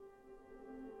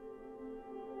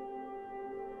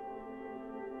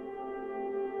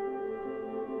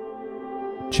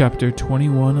Chapter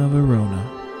 21 of Arona.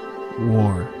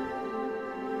 War.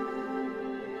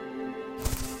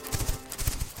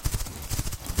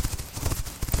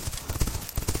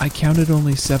 I counted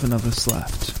only 7 of us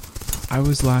left. I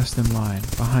was last in line,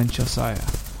 behind Josiah.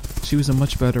 She was a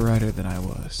much better rider than I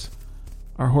was.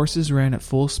 Our horses ran at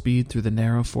full speed through the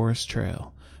narrow forest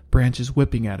trail, branches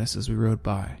whipping at us as we rode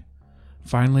by.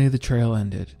 Finally, the trail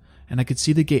ended, and I could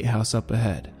see the gatehouse up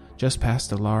ahead, just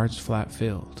past a large, flat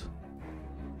field.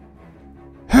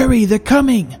 "Hurry, they're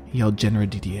coming!" yelled General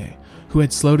Didier, who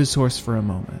had slowed his horse for a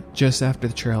moment, just after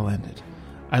the trail ended.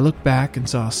 I looked back and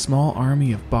saw a small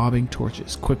army of bobbing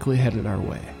torches quickly headed our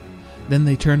way. Then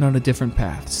they turned on a different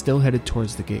path, still headed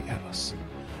towards the gatehouse.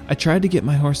 I tried to get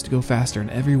my horse to go faster in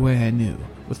every way I knew,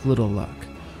 with little luck.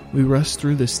 We rushed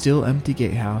through the still empty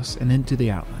gatehouse and into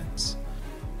the outlets.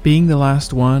 Being the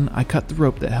last one, I cut the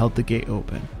rope that held the gate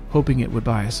open, hoping it would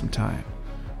buy us some time.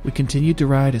 We continued to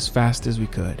ride as fast as we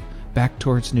could, back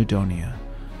towards New Donia.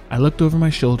 I looked over my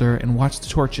shoulder and watched the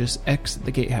torches exit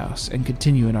the gatehouse and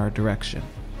continue in our direction.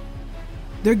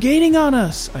 "They're gaining on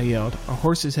us!" I yelled. Our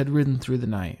horses had ridden through the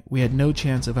night. We had no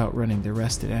chance of outrunning the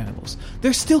rested animals.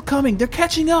 "They're still coming! They're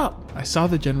catching up!" I saw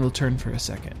the general turn for a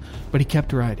second, but he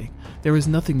kept riding. There was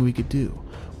nothing we could do.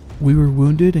 We were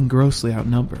wounded and grossly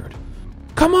outnumbered.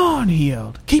 "Come on!" he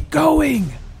yelled. "Keep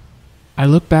going!" I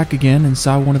looked back again and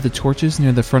saw one of the torches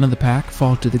near the front of the pack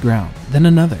fall to the ground. Then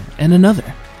another, and another.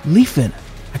 Leifin!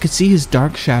 I could see his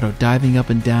dark shadow diving up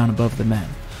and down above the men.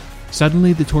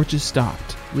 Suddenly the torches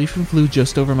stopped. Leifin flew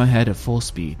just over my head at full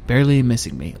speed, barely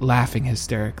missing me, laughing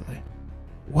hysterically.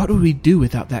 What would we do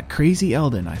without that crazy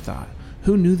Eldon, I thought.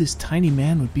 Who knew this tiny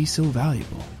man would be so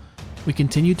valuable? We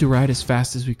continued to ride as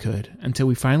fast as we could, until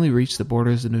we finally reached the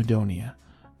borders of New Donia.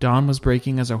 Dawn was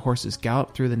breaking as our horses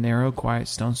galloped through the narrow, quiet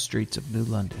stone streets of New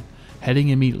London, heading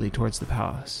immediately towards the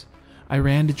palace. I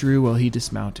ran to Drew while he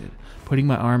dismounted, putting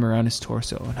my arm around his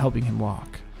torso and helping him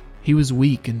walk. He was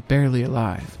weak and barely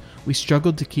alive. We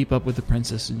struggled to keep up with the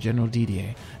princess and General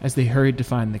Didier as they hurried to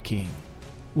find the king.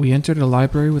 We entered a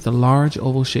library with a large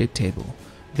oval-shaped table.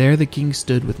 There the king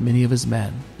stood with many of his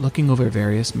men, looking over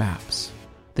various maps.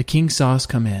 The king saw us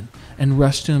come in and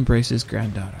rushed to embrace his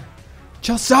granddaughter.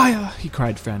 "Josiah!" he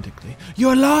cried frantically.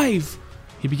 "You're alive!"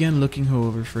 He began looking her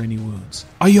over for any wounds.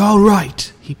 "Are you all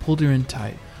right?" He pulled her in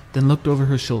tight, then looked over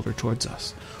her shoulder towards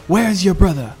us. "Where's your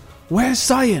brother? Where's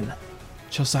Sion?"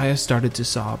 Josiah started to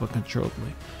sob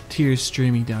uncontrollably, tears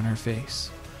streaming down her face.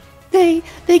 They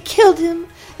killed him.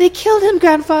 They killed him,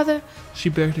 grandfather." She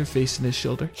buried her face in his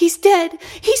shoulder. He's dead.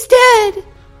 He's dead."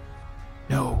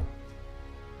 No,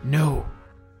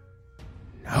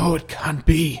 it can't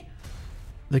be,"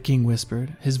 the king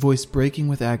whispered, his voice breaking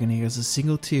with agony as a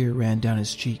single tear ran down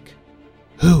his cheek.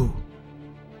 Who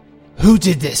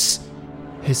did this?"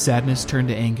 His sadness turned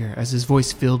to anger as his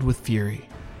voice filled with fury.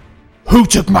 "Who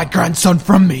took my grandson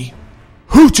from me?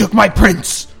 Who took my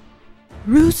prince?"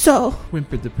 "Russo,"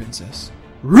 whimpered the princess.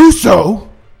 "Russo?"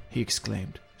 he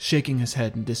exclaimed, shaking his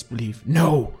head in disbelief.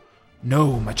 No,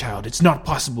 my child, it's not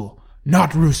possible.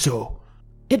 Not Russo."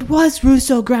 "It was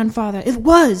Russo, grandfather. It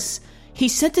was. He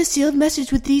sent a sealed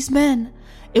message with these men.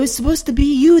 It was supposed to be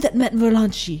you that met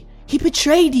Volanchi. He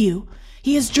betrayed you.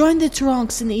 He has joined the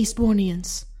Turonks and the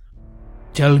Eastbournians."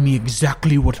 "Tell me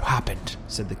exactly what happened,"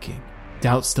 said the king,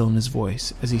 doubt still in his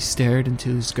voice as he stared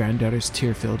into his granddaughter's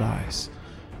tear-filled eyes.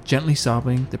 Gently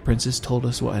sobbing, the princess told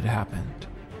us what had happened.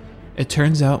 It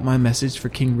turns out my message for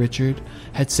King Richard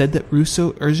had said that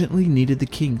Russo urgently needed the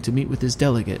king to meet with his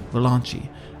delegate, Volanchi,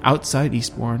 outside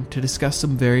Eastbourne to discuss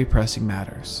some very pressing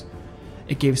matters.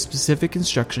 It gave specific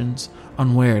instructions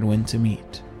on where and when to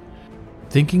meet.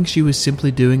 Thinking she was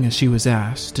simply doing as she was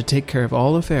asked to take care of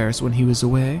all affairs when he was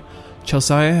away,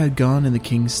 Josiah had gone in the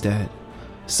king's stead.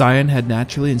 Sion had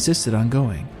naturally insisted on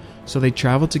going, so they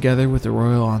traveled together with the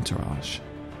royal entourage.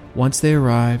 Once they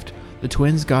arrived, the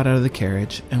twins got out of the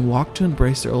carriage and walked to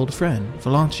embrace their old friend,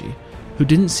 Volanchi, who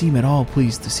didn't seem at all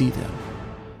pleased to see them.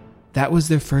 That was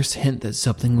their first hint that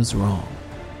something was wrong.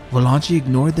 Volanchi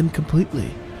ignored them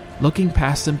completely, looking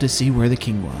past them to see where the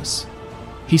king was.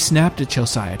 He snapped at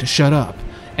Josiah to shut up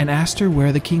and asked her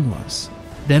where the king was.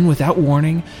 Then, without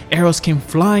warning, arrows came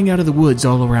flying out of the woods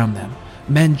all around them.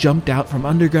 Men jumped out from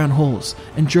underground holes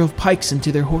and drove pikes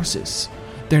into their horses.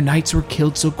 Their knights were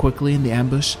killed so quickly in the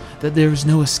ambush that there was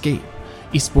no escape.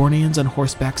 Eastbournians on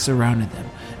horseback surrounded them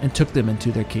and took them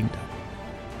into their kingdom.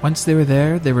 Once they were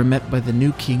there, they were met by the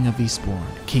new king of Eastbourne,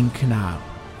 King Canal,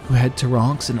 who had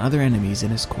Turonks and other enemies in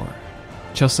his court.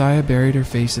 Josiah buried her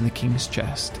face in the king's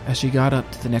chest as she got up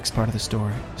to the next part of the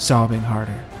story, sobbing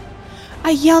harder.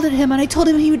 "I yelled at him and I told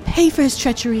him he would pay for his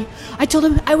treachery. I told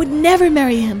him I would never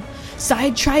marry him.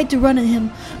 Syed tried to run at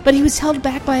him, but he was held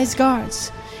back by his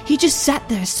guards. He just sat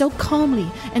there so calmly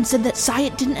and said that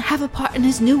Syed didn't have a part in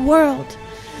his new world.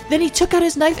 Then he took out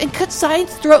his knife and cut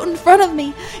Syed's throat in front of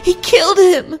me. He killed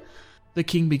him! The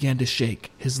king began to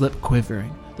shake, his lip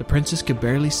quivering. The princess could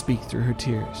barely speak through her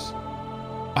tears.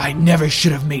 I never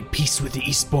should have made peace with the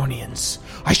Eastbournians.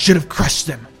 I should have crushed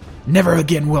them. Never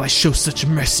again will I show such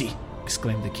mercy,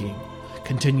 exclaimed the king,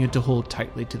 continuing to hold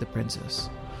tightly to the princess.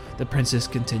 The princess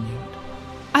continued.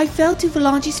 I fell to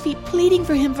Valanchi's feet pleading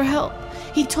for him for help.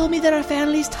 He told me that our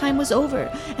family's time was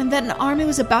over and that an army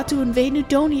was about to invade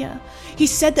Nudonia. He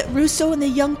said that Russo and the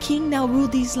young king now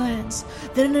ruled these lands,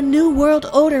 that a new world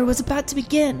order was about to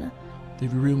begin. The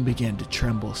room began to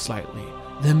tremble slightly,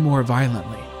 then more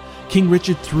violently. King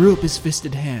Richard threw up his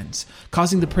fisted hands,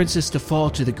 causing the princess to fall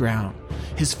to the ground.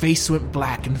 His face went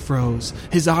black and froze,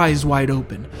 his eyes wide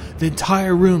open. The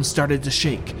entire room started to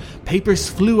shake. Papers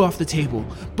flew off the table,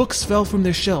 books fell from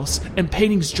their shelves, and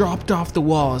paintings dropped off the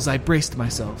wall as I braced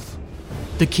myself.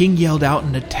 The king yelled out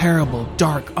in a terrible,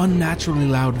 dark, unnaturally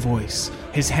loud voice,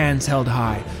 his hands held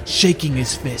high, shaking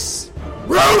his fists.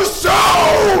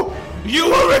 Russo! You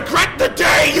will regret the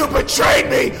day you betrayed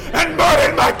me and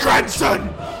murdered my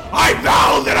grandson! I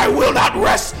vow that I will not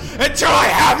rest until I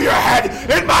have your head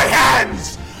in my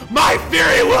hands! My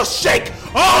fury will shake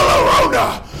all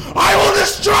Arona! I will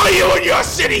destroy you and your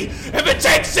city if it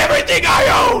takes everything I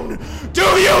own! Do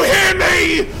you hear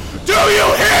me? Do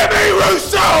you hear me,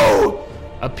 Russo?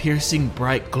 A piercing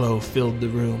bright glow filled the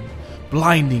room,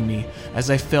 blinding me as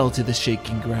I fell to the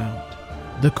shaking ground.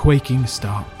 The quaking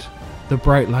stopped. The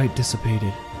bright light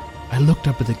dissipated. I looked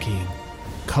up at the king.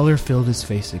 Color filled his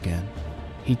face again.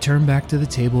 He turned back to the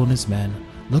table and his men,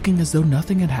 looking as though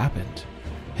nothing had happened.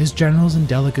 His generals and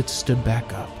delegates stood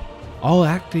back up, all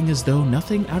acting as though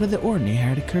nothing out of the ordinary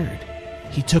had occurred.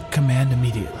 He took command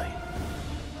immediately.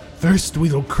 First,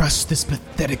 we will crush this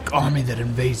pathetic army that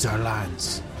invades our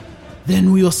lands.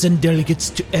 Then we will send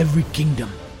delegates to every kingdom.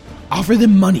 Offer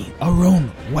them money, our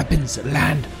own, weapons,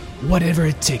 land, whatever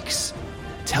it takes.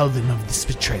 Tell them of this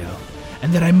betrayal,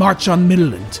 and that I march on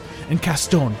Midland and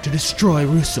Caston to destroy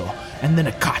Russo and then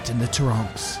Akat and the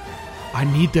Turonks. I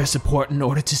need their support in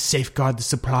order to safeguard the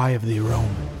supply of the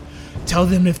Arome. Tell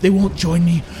them if they won't join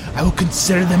me, I will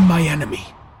consider them my enemy.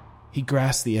 He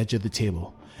grasped the edge of the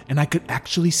table, and I could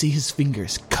actually see his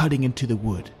fingers cutting into the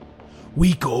wood.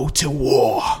 We go to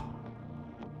war.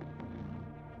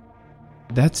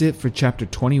 That's it for Chapter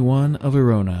 21 of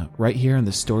Arona, right here on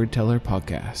the Storyteller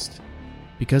Podcast.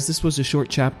 Because this was a short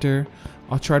chapter,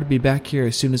 I'll try to be back here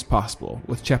as soon as possible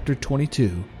with Chapter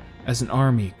 22, as an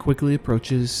army quickly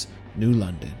approaches New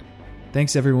London.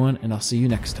 Thanks everyone, and I'll see you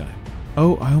next time.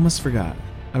 Oh, I almost forgot.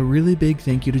 A really big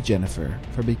thank you to Jennifer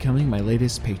for becoming my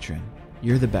latest patron.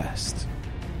 You're the best.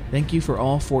 Thank you for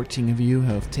all 14 of you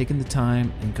who have taken the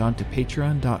time and gone to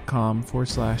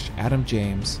patreon.com/Adam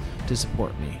James to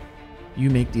support me. You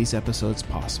make these episodes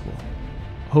possible.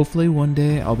 Hopefully one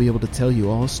day I'll be able to tell you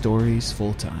all stories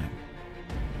full time.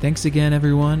 Thanks again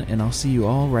everyone, and I'll see you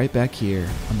all right back here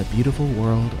on the beautiful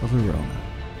world of Arona.